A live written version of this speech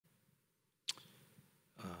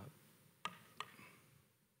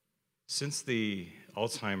Since the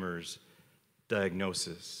Alzheimer's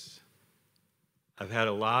diagnosis, I've had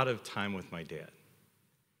a lot of time with my dad,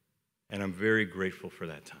 and I'm very grateful for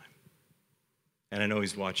that time. And I know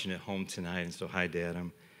he's watching at home tonight, and so hi, Dad.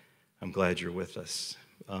 I'm glad you're with us.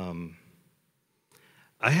 I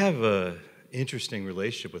have an interesting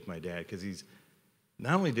relationship with my dad because he's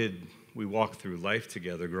not only did we walk through life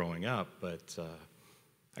together growing up, but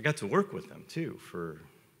I got to work with him too for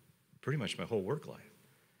pretty much my whole work life.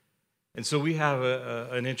 And so we have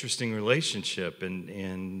an interesting relationship,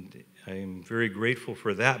 and I'm very grateful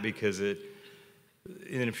for that because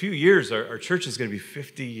in a few years, our church is going to be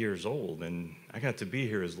 50 years old, and I got to be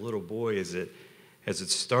here as a little boy as it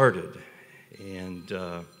started. And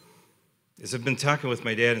as I've been talking with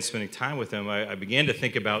my dad and spending time with him, I began to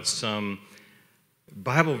think about some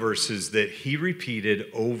Bible verses that he repeated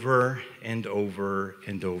over and over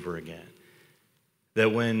and over again.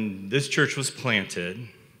 That when this church was planted,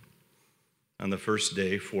 on the first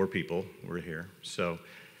day, 4 people were here. So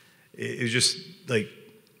it was just like,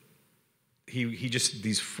 he just,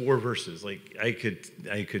 these 4 verses, like I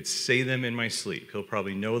could say them in my sleep. He'll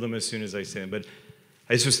probably know them as soon as I say them. But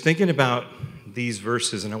I just was thinking about these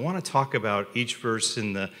verses, and I want to talk about each verse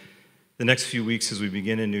in the next few weeks as we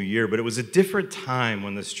begin a new year. But it was a different time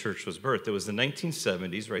when this church was birthed. It was the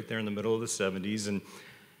 1970s, right there in the middle of the 70s, and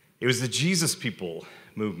it was the Jesus People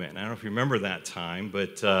movement. I don't know if you remember that time,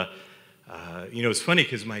 but it's funny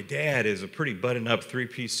because my dad is a pretty buttoned-up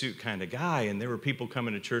 3-piece suit kind of guy, and there were people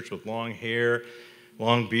coming to church with long hair,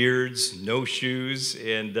 long beards, no shoes,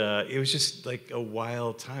 and it was just like a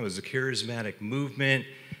wild time. It was a charismatic movement,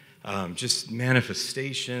 just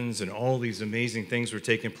manifestations, and all these amazing things were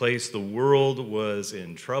taking place. The world was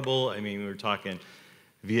in trouble. I mean, we were talking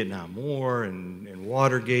Vietnam War and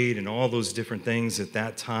Watergate and all those different things at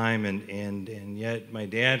that time, and yet my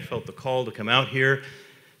dad felt the call to come out here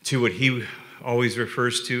to what he always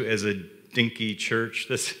refers to as a dinky church,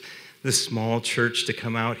 this small church, to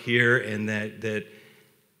come out here, and that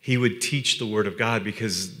he would teach the Word of God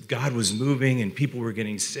because God was moving and people were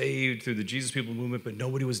getting saved through the Jesus People movement, but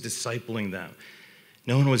nobody was discipling them.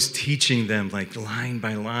 No one was teaching them like line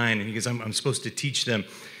by line, and he goes, I'm supposed to teach them.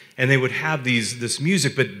 And they would have this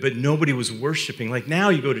music, but nobody was worshiping. Like now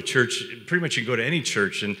you go to church, pretty much you go to any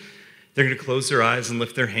church, and they're going to close their eyes and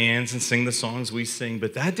lift their hands and sing the songs we sing.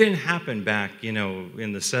 But that didn't happen back, in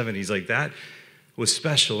the 70s. Like that was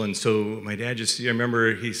special. And so my dad I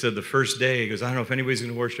remember he said the first day, he goes, I don't know if anybody's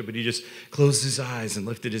going to worship, but he just closed his eyes and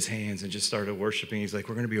lifted his hands and just started worshiping. He's like,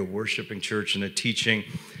 we're going to be a worshiping church and a teaching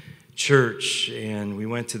church. And we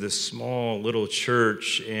went to this small little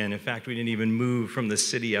church. And in fact, we didn't even move from the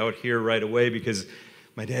city out here right away because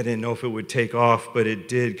my dad didn't know if it would take off, but it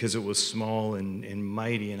did because it was small and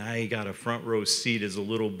mighty. And I got a front row seat as a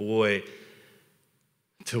little boy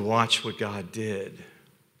to watch what God did,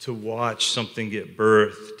 to watch something get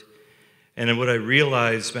birthed. And what I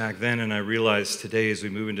realized back then, and I realized today as we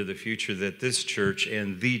move into the future, that this church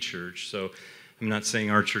and the church, so I'm not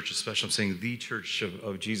saying our church is special, I'm saying the church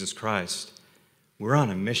of Jesus Christ, we're on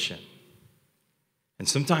a mission. And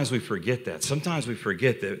sometimes we forget that. Sometimes we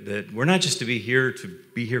forget that we're not just to be here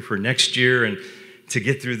for next year and to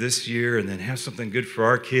get through this year and then have something good for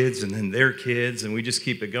our kids and then their kids, and we just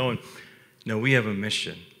keep it going. No, we have a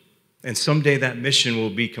mission. And someday that mission will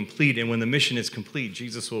be complete. And when the mission is complete,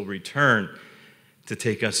 Jesus will return to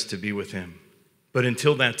take us to be with him. But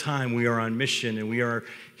until that time, we are on mission, and we are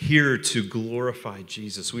here to glorify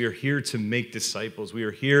Jesus. We are here to make disciples. We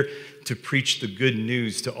are here to preach the good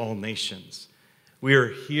news to all nations. We are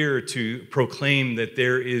here to proclaim that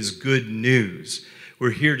there is good news.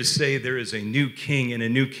 We're here to say there is a new king and a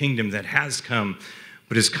new kingdom that has come,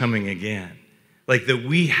 but is coming again. Like that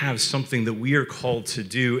we have something that we are called to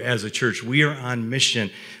do as a church. We are on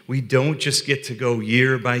mission. We don't just get to go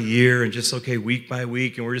year by year and just, week by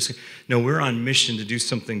week, and we're on mission to do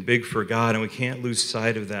something big for God, and we can't lose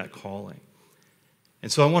sight of that calling.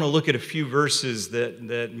 And so I want to look at a few verses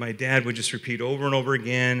that my dad would just repeat over and over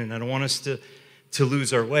again, and I don't want us to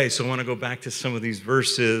lose our way. So I want to go back to some of these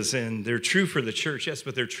verses, and they're true for the church, yes,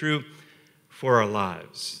 but they're true for our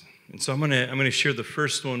lives. And so I'm going to share the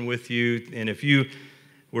first one with you. And if you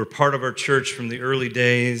were part of our church from the early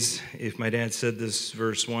days, if my dad said this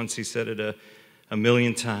verse once, he said it a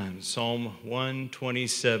million times. Psalm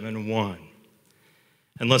 127:1.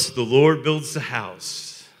 Unless the Lord builds the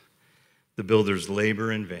house, the builders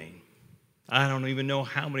labor in vain. I don't even know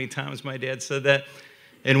how many times my dad said that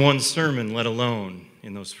in one sermon, let alone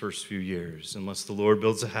in those first few years. Unless the Lord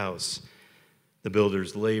builds a house, the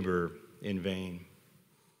builders labor in vain.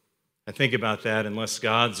 I think about that. Unless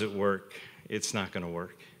God's at work, it's not going to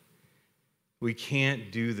work. We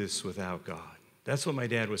can't do this without God. That's what my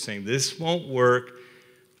dad was saying. This won't work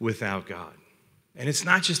without God. And it's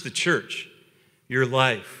not just the church. Your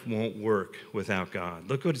life won't work without God.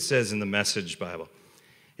 Look what it says in the Message Bible.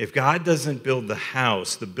 If God doesn't build the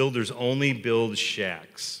house, the builders only build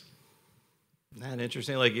shacks. Isn't that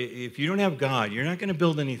interesting? Like, if you don't have God, you're not going to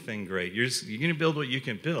build anything great. You're going to build what you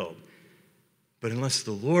can build. But unless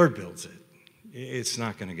the Lord builds it, it's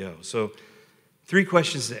not going to go. So 3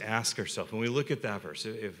 questions to ask ourselves when we look at that verse.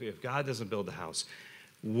 If God doesn't build the house,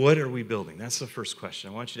 what are we building? That's the first question.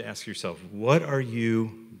 I want you to ask yourself, what are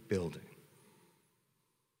you building?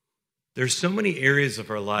 There's so many areas of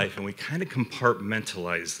our life, and we kind of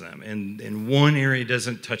compartmentalize them, and one area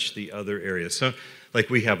doesn't touch the other area. So, like,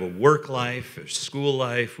 we have a work life, a school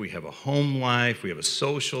life, we have a home life, we have a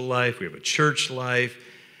social life, we have a church life,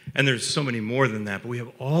 and there's so many more than that, but we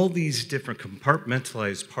have all these different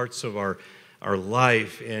compartmentalized parts of our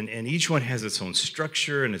life, and each one has its own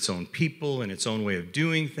structure and its own people and its own way of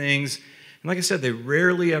doing things. And like I said, they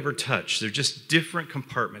rarely ever touch. They're just different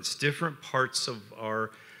compartments, different parts of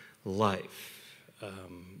our life.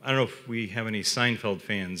 I don't know if we have any Seinfeld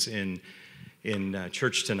fans in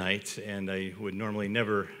church tonight, and I would normally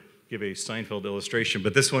never give a Seinfeld illustration,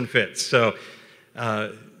 but this one fits. So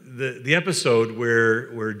the episode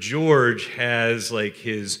where George has like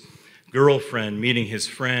his girlfriend meeting his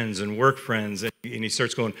friends and work friends, and he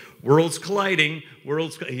starts going, worlds colliding,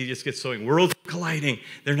 he just gets going, worlds colliding.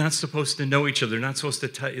 They're not supposed to know each other. They're not supposed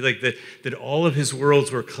to, like that all of his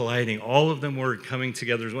worlds were colliding. All of them were coming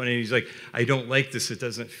together as one. And he's like, I don't like this. It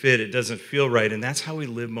doesn't fit. It doesn't feel right. And that's how we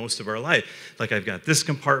live most of our life. Like, I've got this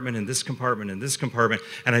compartment and this compartment and this compartment,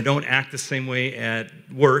 and I don't act the same way at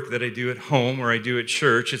work that I do at home or I do at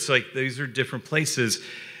church. It's like these are different places.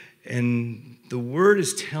 And the Word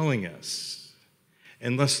is telling us,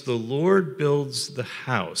 unless the Lord builds the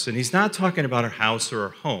house, and he's not talking about our house or our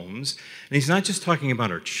homes, and he's not just talking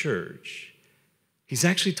about our church, he's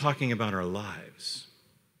actually talking about our lives.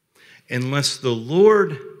 Unless the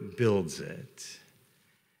Lord builds it,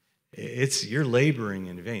 you're laboring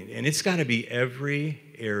in vain. And it's got to be every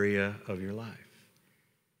area of your life.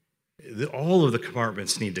 All of the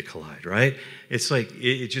compartments need to collide, right? It's like,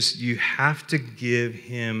 you have to give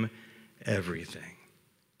him everything.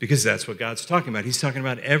 Because that's what God's talking about. He's talking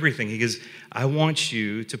about everything. He goes, I want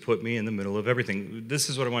you to put me in the middle of everything. This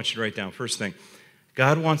is what I want you to write down. First thing,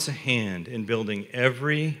 God wants a hand in building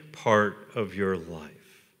every part of your life.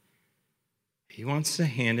 He wants a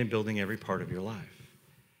hand in building every part of your life.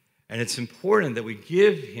 And it's important that we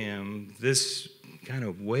give him this kind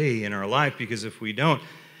of way in our life, because if we don't,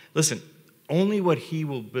 listen, only what he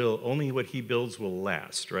will build, only what he builds will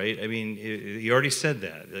last, right? I mean, he already said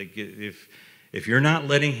that. Like, if you're not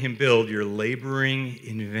letting him build, you're laboring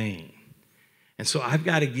in vain. And so I've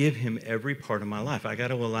got to give him every part of my life. I got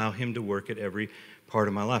to allow him to work at every part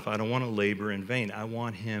of my life. I don't want to labor in vain. I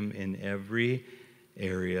want him in every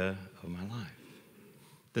area of my life.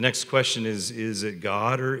 The next question is it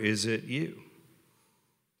God or is it you?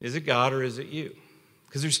 Is it God or is it you?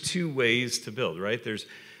 Because there's 2 ways to build, right? There's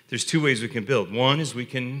 2 ways we can build. One is we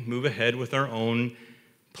can move ahead with our own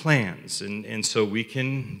plans, and so we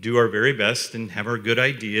can do our very best and have our good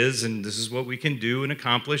ideas, and this is what we can do and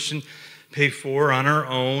accomplish and pay for on our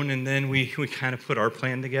own, and then we kind of put our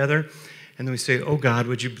plan together, and then we say, oh God,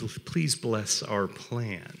 would you please bless our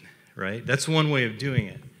plan, right? That's one way of doing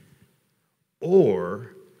it.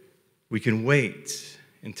 Or we can wait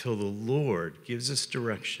until the Lord gives us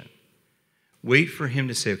direction. Wait for him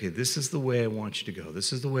to say, okay, this is the way I want you to go.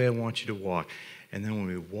 This is the way I want you to walk. And then when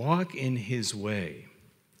we walk in his way,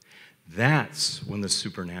 that's when the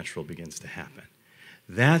supernatural begins to happen.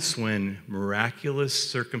 That's when miraculous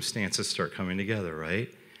circumstances start coming together,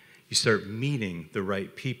 right? You start meeting the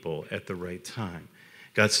right people at the right time.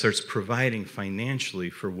 God starts providing financially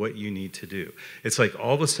for what you need to do. It's like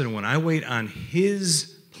all of a sudden when I wait on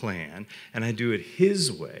his plan and I do it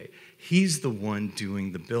his way, he's the one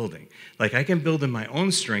doing the building. Like, I can build in my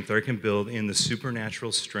own strength, or I can build in the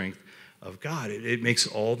supernatural strength of God. It makes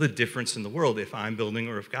all the difference in the world. If I'm building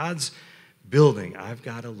or if God's building, I've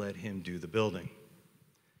got to let him do the building.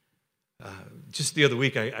 Just the other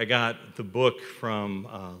week, I got the book from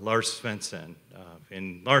Lars Svensson,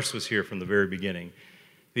 and Lars was here from the very beginning,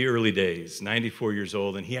 the early days, 94 years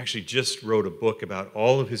old, and he actually just wrote a book about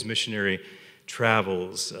all of his missionary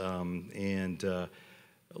travels, and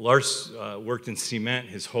Lars worked in cement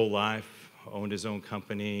his whole life, owned his own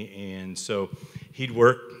company, and so he'd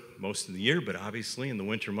work most of the year, but obviously in the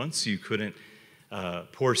winter months you couldn't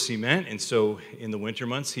pour cement, and so in the winter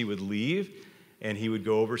months he would leave and he would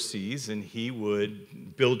go overseas and he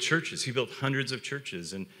would build churches. He built hundreds of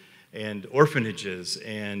churches, and and orphanages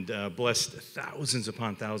and blessed thousands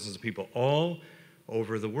upon thousands of people all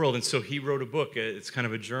over the world. And so he wrote a book. It's kind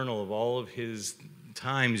of a journal of all of his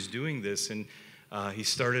times doing this. And he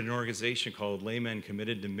started an organization called Laymen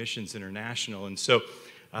Committed to Missions International. And so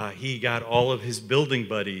he got all of his building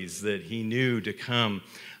buddies that he knew to come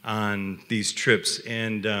on these trips.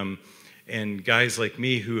 And guys like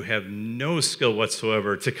me who have no skill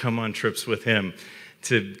whatsoever to come on trips with him,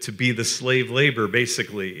 to be the slave labor,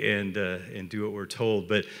 basically, and do what we're told.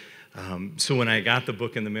 But so when I got the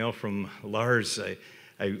book in the mail from Lars,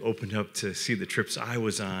 I opened up to see the trips I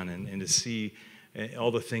was on and to see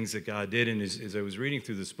all the things that God did. And as I was reading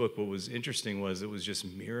through this book, what was interesting was it was just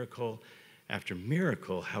miracle after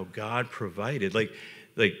miracle how God provided. Like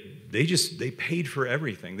they paid for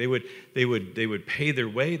everything. They would pay their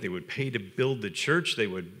way. They would pay to build the church. They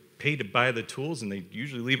would pay to buy the tools, and they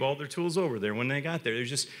usually leave all their tools over there when they got there. They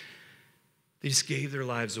just gave their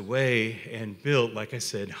lives away and built, like I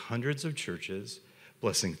said, hundreds of churches,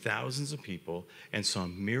 blessing thousands of people, and saw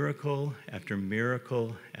miracle after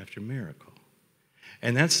miracle after miracle.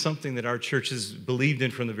 And that's something that our churches believed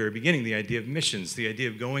in from the very beginning, the idea of missions, the idea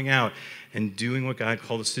of going out and doing what God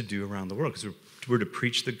called us to do around the world, because we're to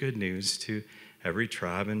preach the good news to every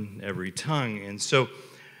tribe and every tongue. And so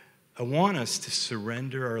I want us to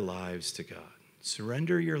surrender our lives to God.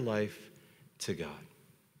 Surrender your life to God.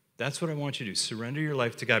 That's what I want you to do. Surrender your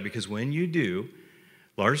life to God, because when you do,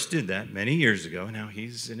 Lars did that many years ago. Now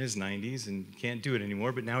he's in his 90s and can't do it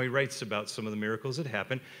anymore, but now he writes about some of the miracles that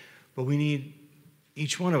happened. But we need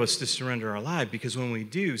each one of us to surrender our life, because when we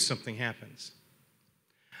do, something happens.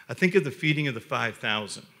 I think of the feeding of the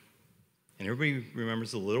 5,000. And everybody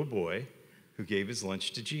remembers the little boy who gave his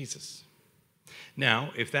lunch to Jesus.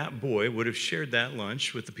 Now, if that boy would have shared that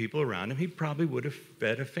lunch with the people around him, he probably would have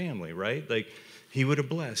fed a family, right? Like, he would have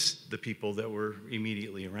blessed the people that were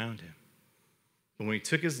immediately around him. But when he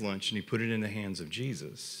took his lunch and he put it in the hands of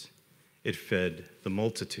Jesus, it fed the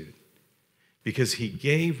multitude, because he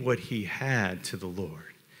gave what he had to the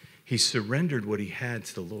Lord. He surrendered what he had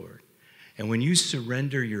to the Lord. And when you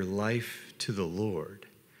surrender your life to the Lord,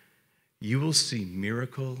 you will see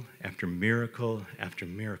miracle after miracle after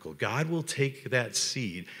miracle. God will take that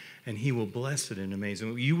seed and he will bless it in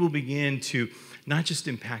amazing ways. You will begin to not just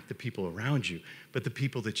impact the people around you, but the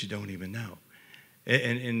people that you don't even know.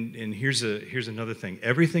 And here's another thing.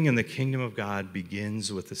 Everything in the kingdom of God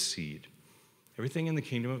begins with a seed. Everything in the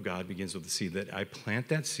kingdom of God begins with a seed. That I plant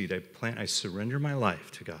that seed. I surrender my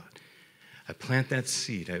life to God. I plant that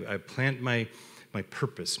seed. I plant my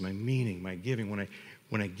purpose, my meaning, my giving.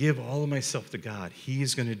 When I give all of myself to God, he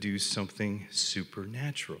is going to do something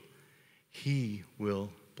supernatural. He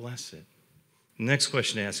will bless it. The next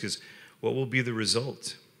question to ask is, what will be the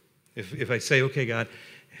result? If I say, okay, God,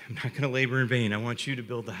 I'm not going to labor in vain. I want you to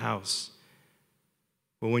build the house.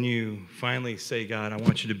 Well, when you finally say, God, I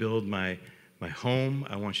want you to build my home.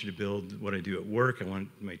 I want you to build what I do at work. I want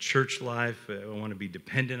my church life. I want to be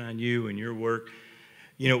dependent on you and your work.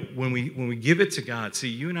 You know, when we give it to God, see,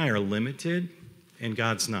 you and I are limited, and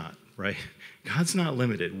God's not, right? God's not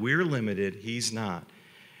limited. We're limited. He's not.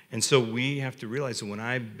 And so we have to realize that when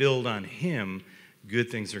I build on him,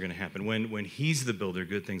 good things are going to happen. When he's the builder,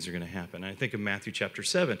 good things are going to happen. I think of Matthew chapter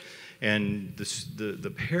 7 and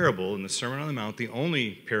the parable in the Sermon on the Mount, the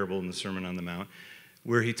only parable in the Sermon on the Mount,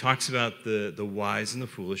 where he talks about the wise and the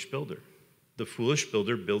foolish builder. The foolish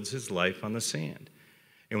builder builds his life on the sand.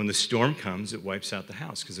 And when the storm comes, it wipes out the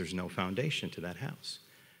house because there's no foundation to that house.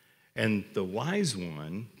 And the wise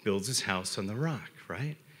one builds his house on the rock,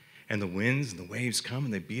 right? And the winds and the waves come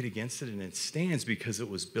and they beat against it, and it stands because it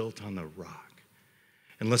was built on the rock.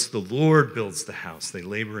 Unless the Lord builds the house, they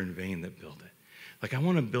labor in vain that build it. Like, I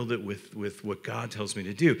want to build it with what God tells me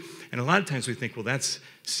to do. And a lot of times we think, well, that's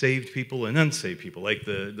saved people and unsaved people. Like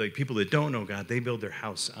people that don't know God, they build their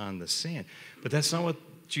house on the sand. But that's not what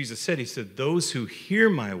Jesus said. He said, those who hear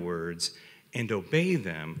my words and obey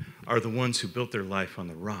them are the ones who built their life on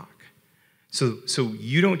the rock. So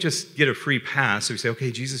you don't just get a free pass. So you say,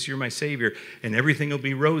 okay, Jesus, you're my Savior, and everything will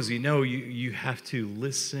be rosy. No, you have to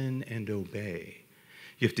listen and obey.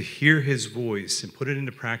 You have to hear his voice and put it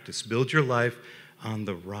into practice. Build your life on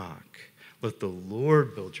the rock. Let the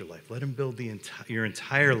Lord build your life. Let him build your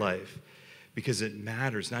entire life, because it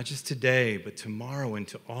matters, not just today, but tomorrow and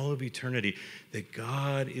to all of eternity, that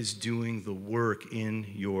God is doing the work in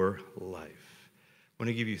your life. I want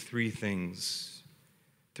to give you three things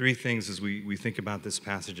as we think about this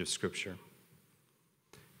passage of Scripture.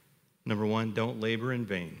 Number one, don't labor in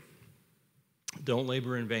vain. Don't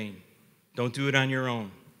labor in vain. Don't do it on your own.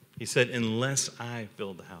 He said, unless I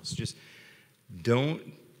build the house. Just don't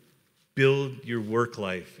build your work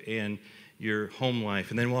life and your home life,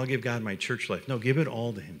 and then, well, I'll give God my church life. No, give it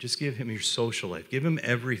all to him. Just give him your social life. Give him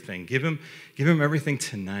everything. Give him everything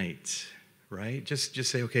tonight, right? Just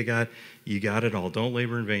say, okay, God, you got it all. Don't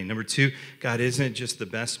labor in vain. Number 2, God isn't just the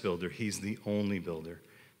best builder. He's the only builder,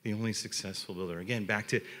 the only successful builder. Again, back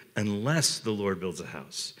to unless the Lord builds a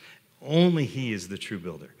house. Only he is the true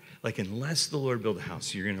builder. Like, unless the Lord builds a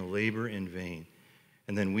house, you're going to labor in vain.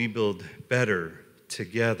 And then we build better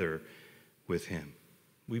together with him.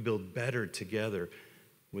 We build better together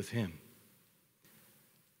with him.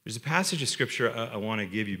 There's a passage of scripture I want to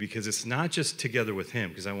give you because it's not just together with him,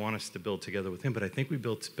 because I want us to build together with him, but I think we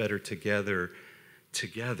build better together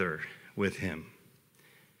with him.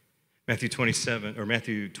 Matthew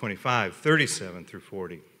 25, 37 through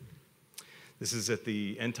 40. This is at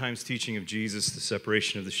the end times teaching of Jesus, the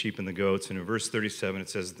separation of the sheep and the goats. And in verse 37, it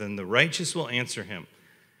says, "Then the righteous will answer him,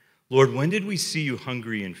 'Lord, when did we see you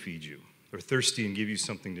hungry and feed you, or thirsty and give you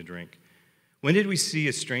something to drink? When did we see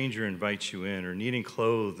a stranger invite you in, or needing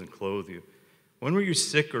clothes and clothe you? When were you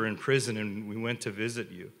sick or in prison and we went to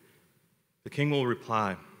visit you?' The king will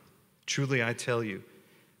reply, 'Truly I tell you,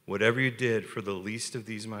 whatever you did for the least of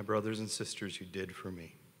these my brothers and sisters, you did for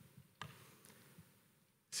me.'"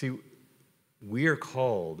 See, we are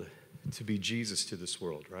called to be Jesus to this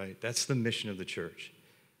world, right? That's the mission of the church.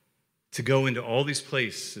 To go into all these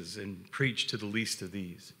places and preach to the least of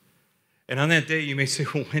these. And on that day, you may say,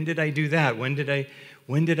 well, when did I do that? When did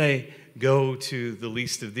I go to the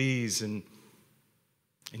least of these? And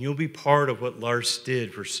you'll be part of what Lars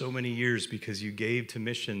did for so many years because you gave to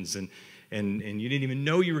missions and you didn't even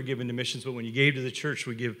know you were giving to missions, but when you gave to the church,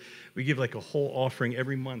 we give like a whole offering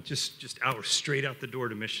every month, just out straight out the door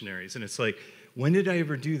to missionaries. And it's like, when did I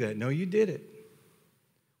ever do that? No, you did it.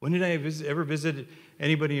 When did I ever visit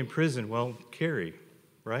anybody in prison? Well, Carrie,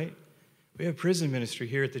 right? We have prison ministry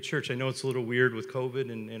here at the church. I know it's a little weird with COVID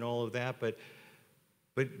and all of that,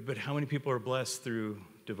 but how many people are blessed through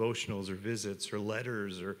devotionals or visits or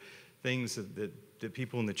letters or things that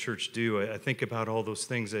people in the church do? I think about all those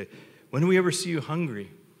things. When do we ever see you hungry?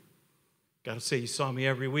 God will say, you saw me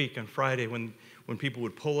every week on Friday when people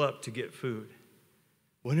would pull up to get food.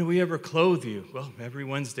 When did we ever clothe you? Well, every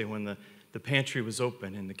Wednesday when the pantry was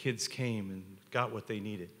open and the kids came and got what they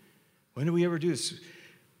needed. When did we ever do this?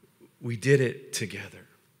 We did it together,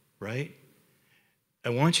 right? I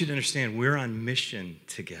want you to understand we're on mission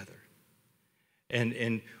together.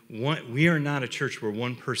 And we are not a church where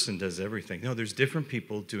one person does everything. No, there's different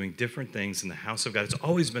people doing different things in the house of God. It's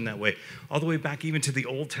always been that way. All the way back even to the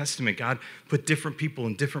Old Testament, God put different people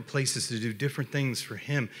in different places to do different things for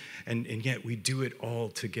him. And yet we do it all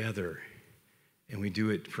together. And we do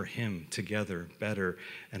it for him together better.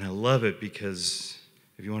 And I love it because,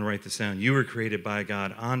 if you want to write this down, you were created by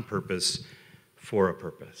God on purpose for a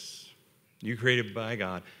purpose. You were created by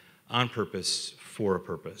God on purpose for a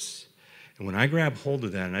purpose. And when I grab hold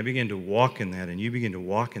of that and I begin to walk in that and you begin to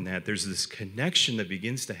walk in that, there's this connection that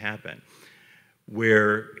begins to happen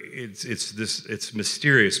where it's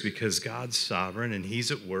mysterious because God's sovereign and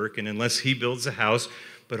he's at work, and unless he builds a house,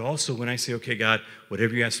 but also when I say, okay, God,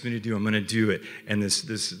 whatever you ask me to do, I'm going to do it. And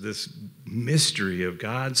this mystery of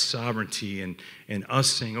God's sovereignty and us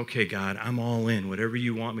saying, okay, God, I'm all in. Whatever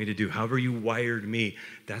you want me to do, however you wired me,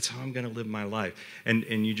 that's how I'm going to live my life.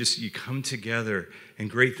 And you come together and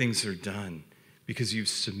great things are done because you've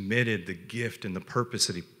submitted the gift and the purpose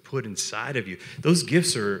that he put inside of you. Those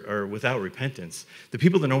gifts are without repentance. The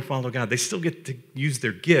people that don't follow God, they still get to use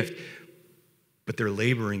their gift, but they're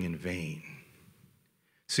laboring in vain.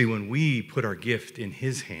 See, when we put our gift in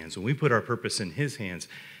his hands, when we put our purpose in his hands,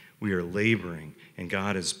 we are laboring, and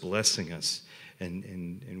God is blessing us.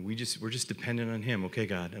 And we're just dependent on him. Okay,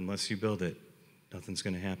 God, unless you build it, nothing's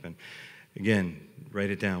going to happen. Again, write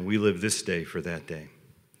it down. We live this day for that day.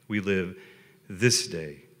 We live this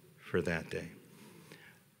day for that day.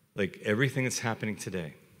 Like everything that's happening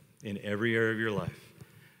today, in every area of your life,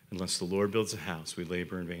 unless the Lord builds a house, we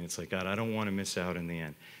labor in vain. It's like, God, I don't want to miss out in the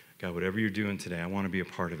end. God, whatever you're doing today, I want to be a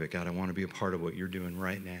part of it. God, I want to be a part of what you're doing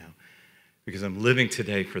right now because I'm living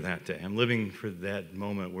today for that day. I'm living for that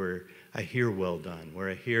moment where I hear well done,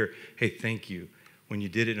 where I hear, hey, thank you. When you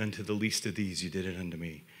did it unto the least of these, you did it unto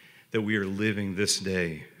me. That we are living this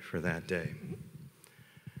day for that day.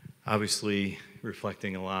 Obviously,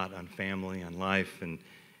 reflecting a lot on family, on life, and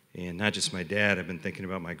not just my dad. I've been thinking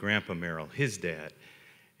about my grandpa Merrill, his dad.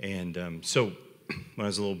 And so when I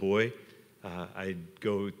was a little boy, I'd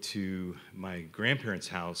go to my grandparents'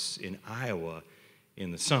 house in Iowa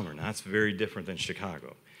in the summer. Now, that's very different than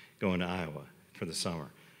Chicago, going to Iowa for the summer.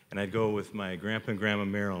 And I'd go with my grandpa and grandma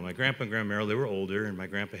Merrill. My grandpa and grandma Merrill, they were older, and my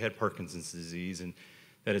grandpa had Parkinson's disease, and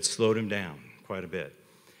that had slowed him down quite a bit.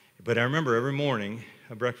 But I remember every morning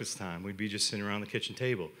at breakfast time, we'd be just sitting around the kitchen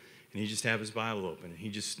table, and he'd just have his Bible open, and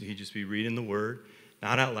he'd just be reading the Word,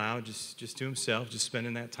 not out loud, just to himself, just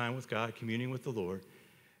spending that time with God, communing with the Lord.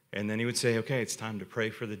 And then he would say, okay, it's time to pray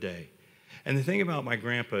for the day. And the thing about my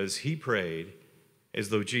grandpa is he prayed as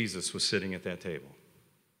though Jesus was sitting at that table.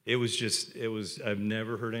 I've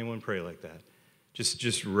never heard anyone pray like that.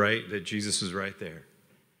 Just right, that Jesus was right there.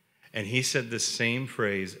 And he said the same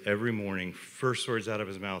phrase every morning, first words out of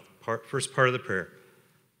his mouth, first part of the prayer.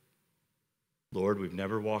 Lord, we've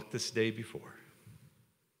never walked this day before,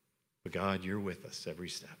 but God, you're with us every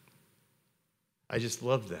step. I just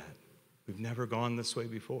love that. We've never gone this way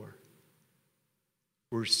before.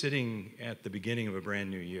 We're sitting at the beginning of a brand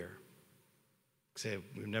new year. Say,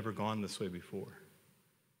 we've never gone this way before.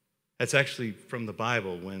 That's actually from the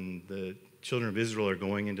Bible. When the children of Israel are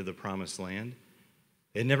going into the promised land,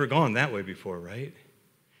 they had never gone that way before, right?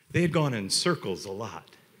 They had gone in circles a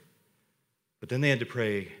lot. But then they had to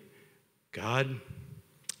pray, God,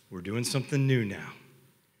 we're doing something new now.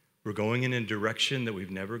 We're going in a direction that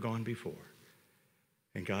we've never gone before.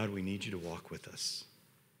 And God, we need you to walk with us.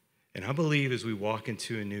 And I believe as we walk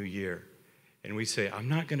into a new year and we say, I'm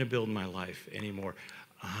not going to build my life anymore.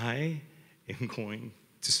 I am going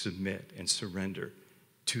to submit and surrender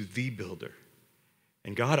to the builder.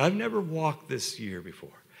 And God, I've never walked this year before.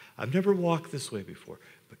 I've never walked this way before.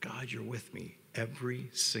 But God, you're with me every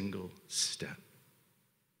single step.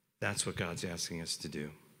 That's what God's asking us to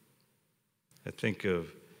do. I think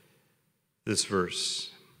of this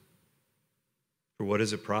verse. For what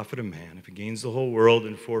does it profit a man if he gains the whole world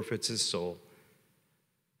and forfeits his soul?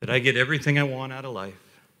 That I get everything I want out of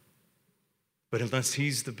life, but unless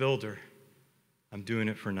he's the builder, I'm doing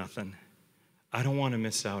it for nothing. I don't want to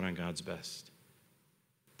miss out on God's best.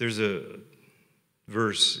 There's a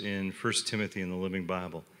verse in 1 Timothy in the Living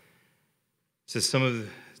Bible. It says some of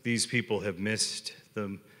these people have missed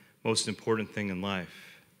the most important thing in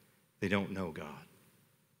life. They don't know God.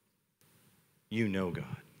 You know God.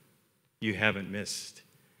 You haven't missed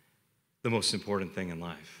the most important thing in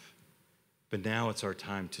life. But now it's our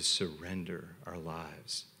time to surrender our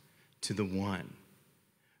lives to the one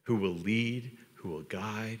who will lead, who will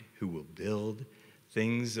guide, who will build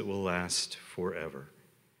things that will last forever.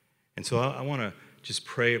 And so I want to just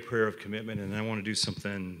pray a prayer of commitment, and I want to do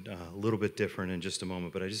something a little bit different in just a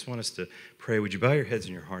moment. But I just want us to pray. Would you bow your heads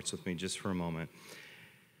and your hearts with me just for a moment?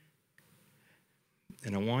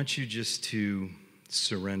 And I want you just to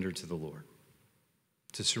surrender to the Lord,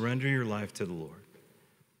 to surrender your life to the Lord.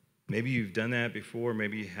 Maybe you've done that before,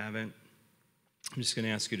 maybe you haven't. I'm just going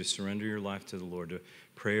to ask you to surrender your life to the Lord, to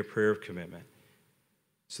pray a prayer of commitment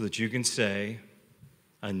so that you can say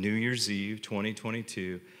on New Year's Eve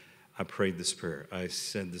 2022, I prayed this prayer, I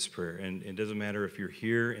said this prayer. And it doesn't matter if you're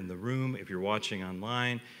here in the room, if you're watching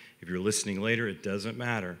online, if you're listening later, it doesn't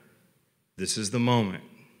matter. This is the moment.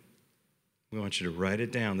 We want you to write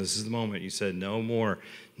it down. This is the moment you said, no more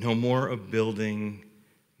of building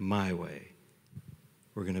my way.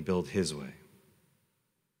 We're going to build his way.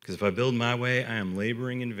 Because if I build my way, I am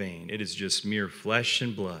laboring in vain. It is just mere flesh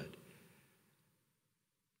and blood.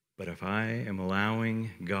 But if I am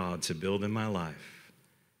allowing God to build in my life,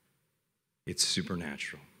 it's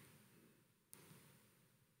supernatural.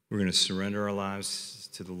 We're going to surrender our lives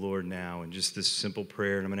to the Lord now in just this simple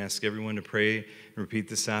prayer. And I'm going to ask everyone to pray and repeat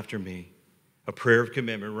this after me. A prayer of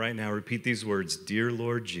commitment right now. Repeat these words. Dear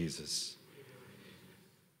Lord Jesus,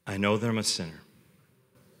 I know that I'm a sinner.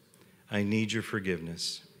 I need your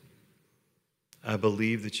forgiveness. I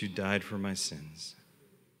believe that you died for my sins.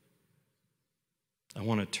 I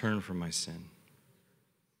want to turn from my sin.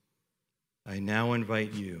 I now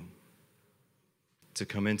invite you to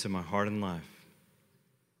come into my heart and life.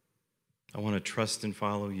 I want to trust and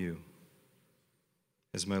follow you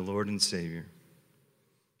as my Lord and Savior.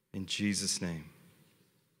 In Jesus' name,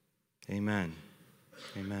 amen.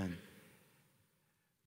 Amen.